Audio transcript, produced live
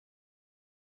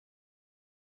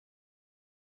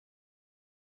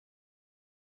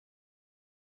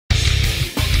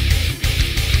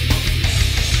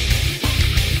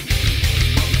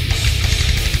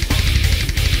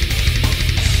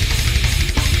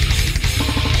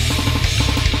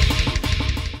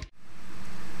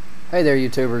Hey there,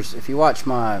 YouTubers. If you watched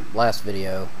my last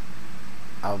video,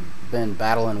 I've been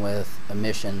battling with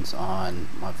emissions on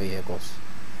my vehicles.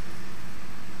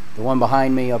 The one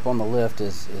behind me up on the lift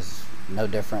is no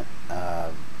different.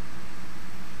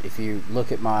 If you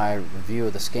look at my review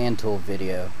of the scan tool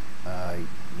video,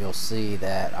 you'll see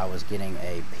that I was getting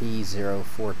a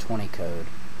P0420 code,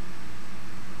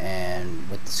 and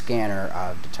with the scanner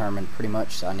I've determined pretty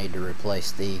much I need to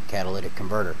replace the catalytic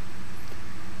converter.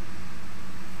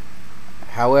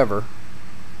 However,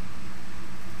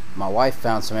 my wife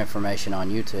found some information on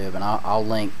YouTube, and I'll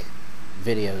link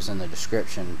videos in the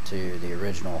description to the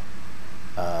original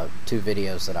 2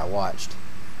 videos that I watched,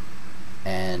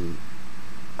 and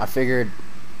I figured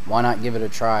why not give it a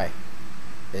try.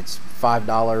 It's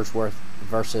 $5 worth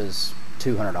versus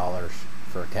 $200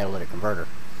 for a catalytic converter,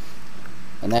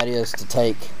 and that is to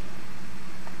take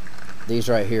these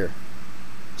right here,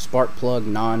 spark plug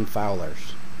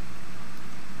non-foulers.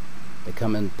 They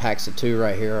come in packs of 2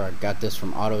 right here. I got this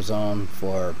from AutoZone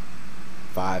for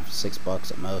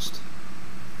 $5-6 at most.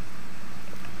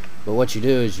 But what you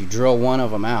do is you drill one of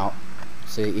them out.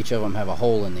 See, each of them have a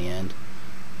hole in the end.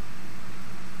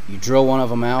 You drill one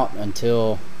of them out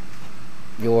until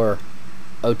your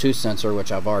O2 sensor,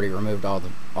 which I've already removed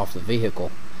off the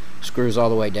vehicle, screws all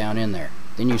the way down in there.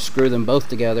 Then you screw them both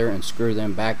together and screw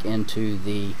them back into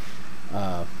the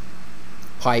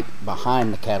pipe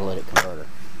behind the catalytic converter.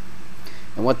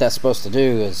 And what that's supposed to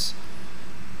do is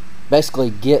basically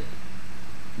get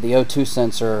the O2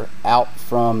 sensor out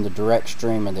from the direct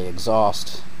stream of the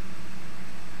exhaust,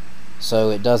 so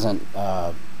it doesn't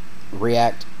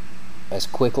react as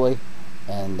quickly,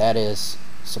 and that is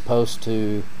supposed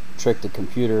to trick the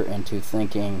computer into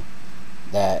thinking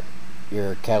that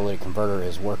your catalytic converter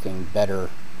is working better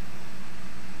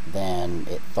than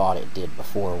it thought it did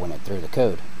before when it threw the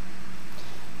code.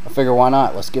 I figure why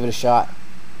not? Let's give it a shot.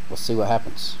 Let's see what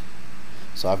happens.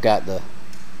 So I've got the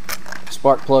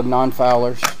spark plug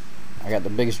non-foulers. I got the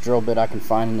biggest drill bit I can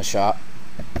find in the shop.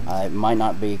 It might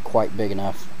not be quite big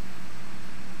enough.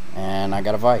 And I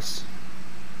got a vise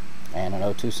and an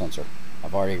O2 sensor.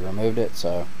 I've already removed it,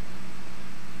 so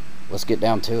let's get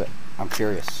down to it. I'm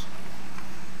curious.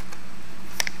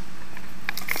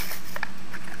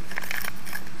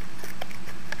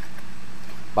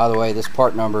 By the way, this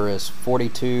part number is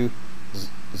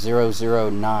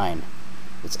 42009.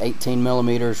 It's 18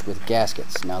 millimeters with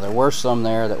gaskets. Now there were some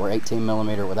there that were 18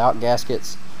 millimeter without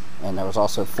gaskets, and there was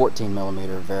also 14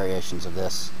 millimeter variations of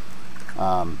this.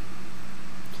 I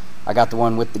got the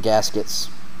one with the gaskets,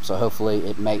 so hopefully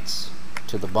it mates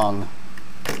to the bung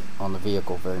on the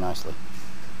vehicle very nicely.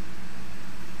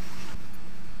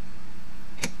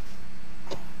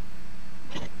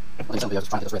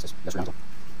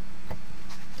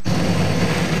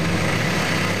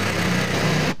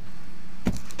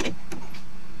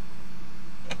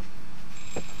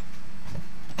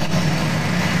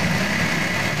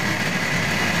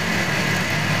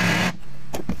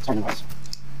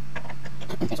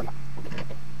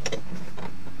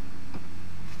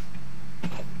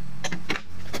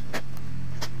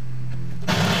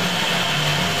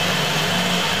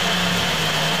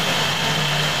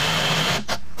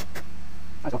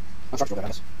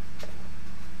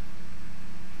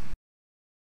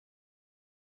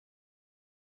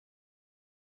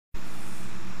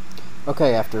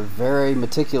 Okay, after very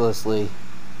meticulously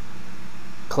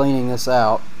cleaning this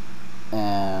out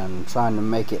and trying to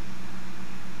make it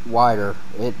wider,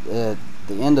 the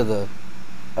end of the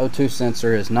O2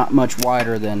 sensor is not much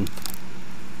wider than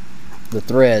the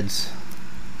threads,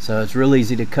 so it's real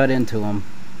easy to cut into them.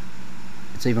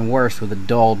 It's even worse with a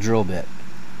dull drill bit.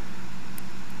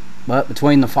 But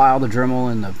between the file, the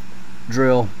Dremel, and the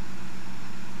drill,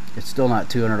 it's still not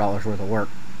 $200 worth of work.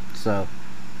 So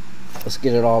let's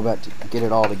get it all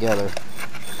together.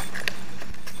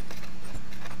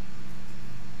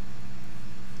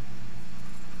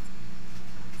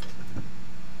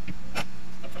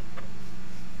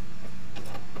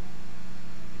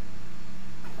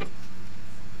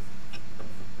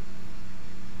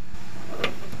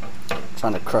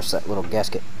 Trying to crush that little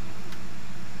gasket.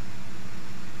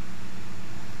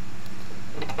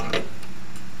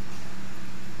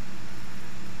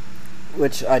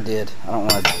 Which I did. I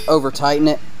don't want to over tighten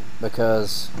it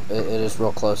because it is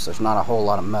real close. There's not a whole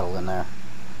lot of metal in there.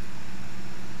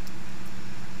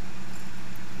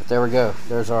 But there we go.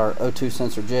 There's our O2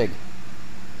 sensor jig.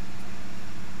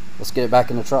 Let's get it back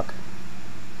in the truck.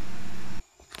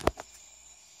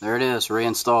 There it is,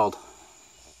 reinstalled.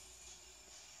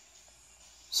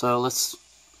 So let's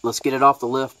get it off the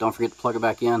lift. Don't forget to plug it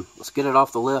back in. Let's get it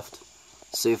off the lift.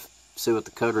 See what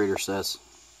the code reader says.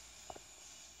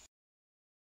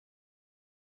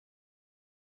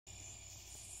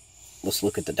 let's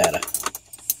look at the data.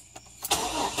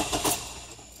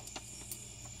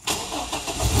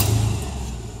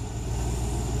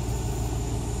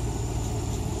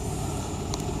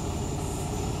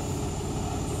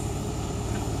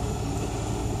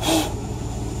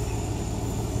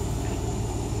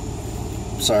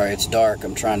 Sorry, it's dark.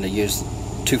 I'm trying to use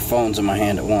 2 phones in my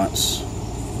hand at once.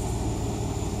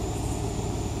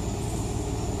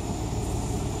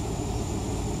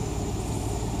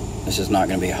 This is not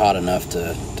going to be hot enough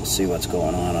to see what's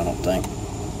going on, I don't think.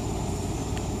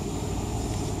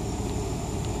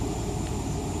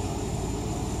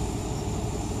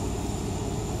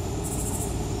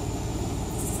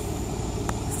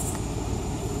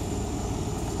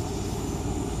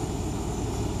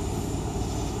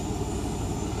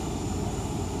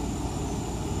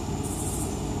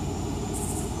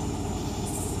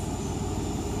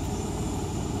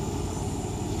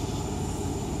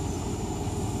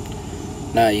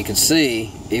 Now you can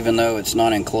see, even though it's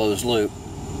not in closed loop,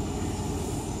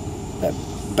 that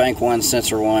bank 1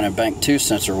 sensor 1 and bank 2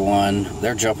 sensor 1,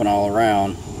 they're jumping all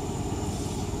around.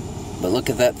 But look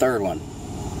at that third one,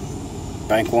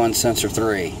 bank 1 sensor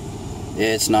 3.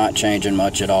 It's not changing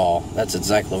much at all. That's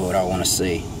exactly what I want to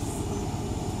see.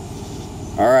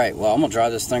 Alright, well, I'm going to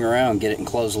drive this thing around, get it in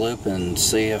closed loop, and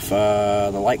see if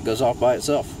the light goes off by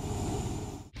itself.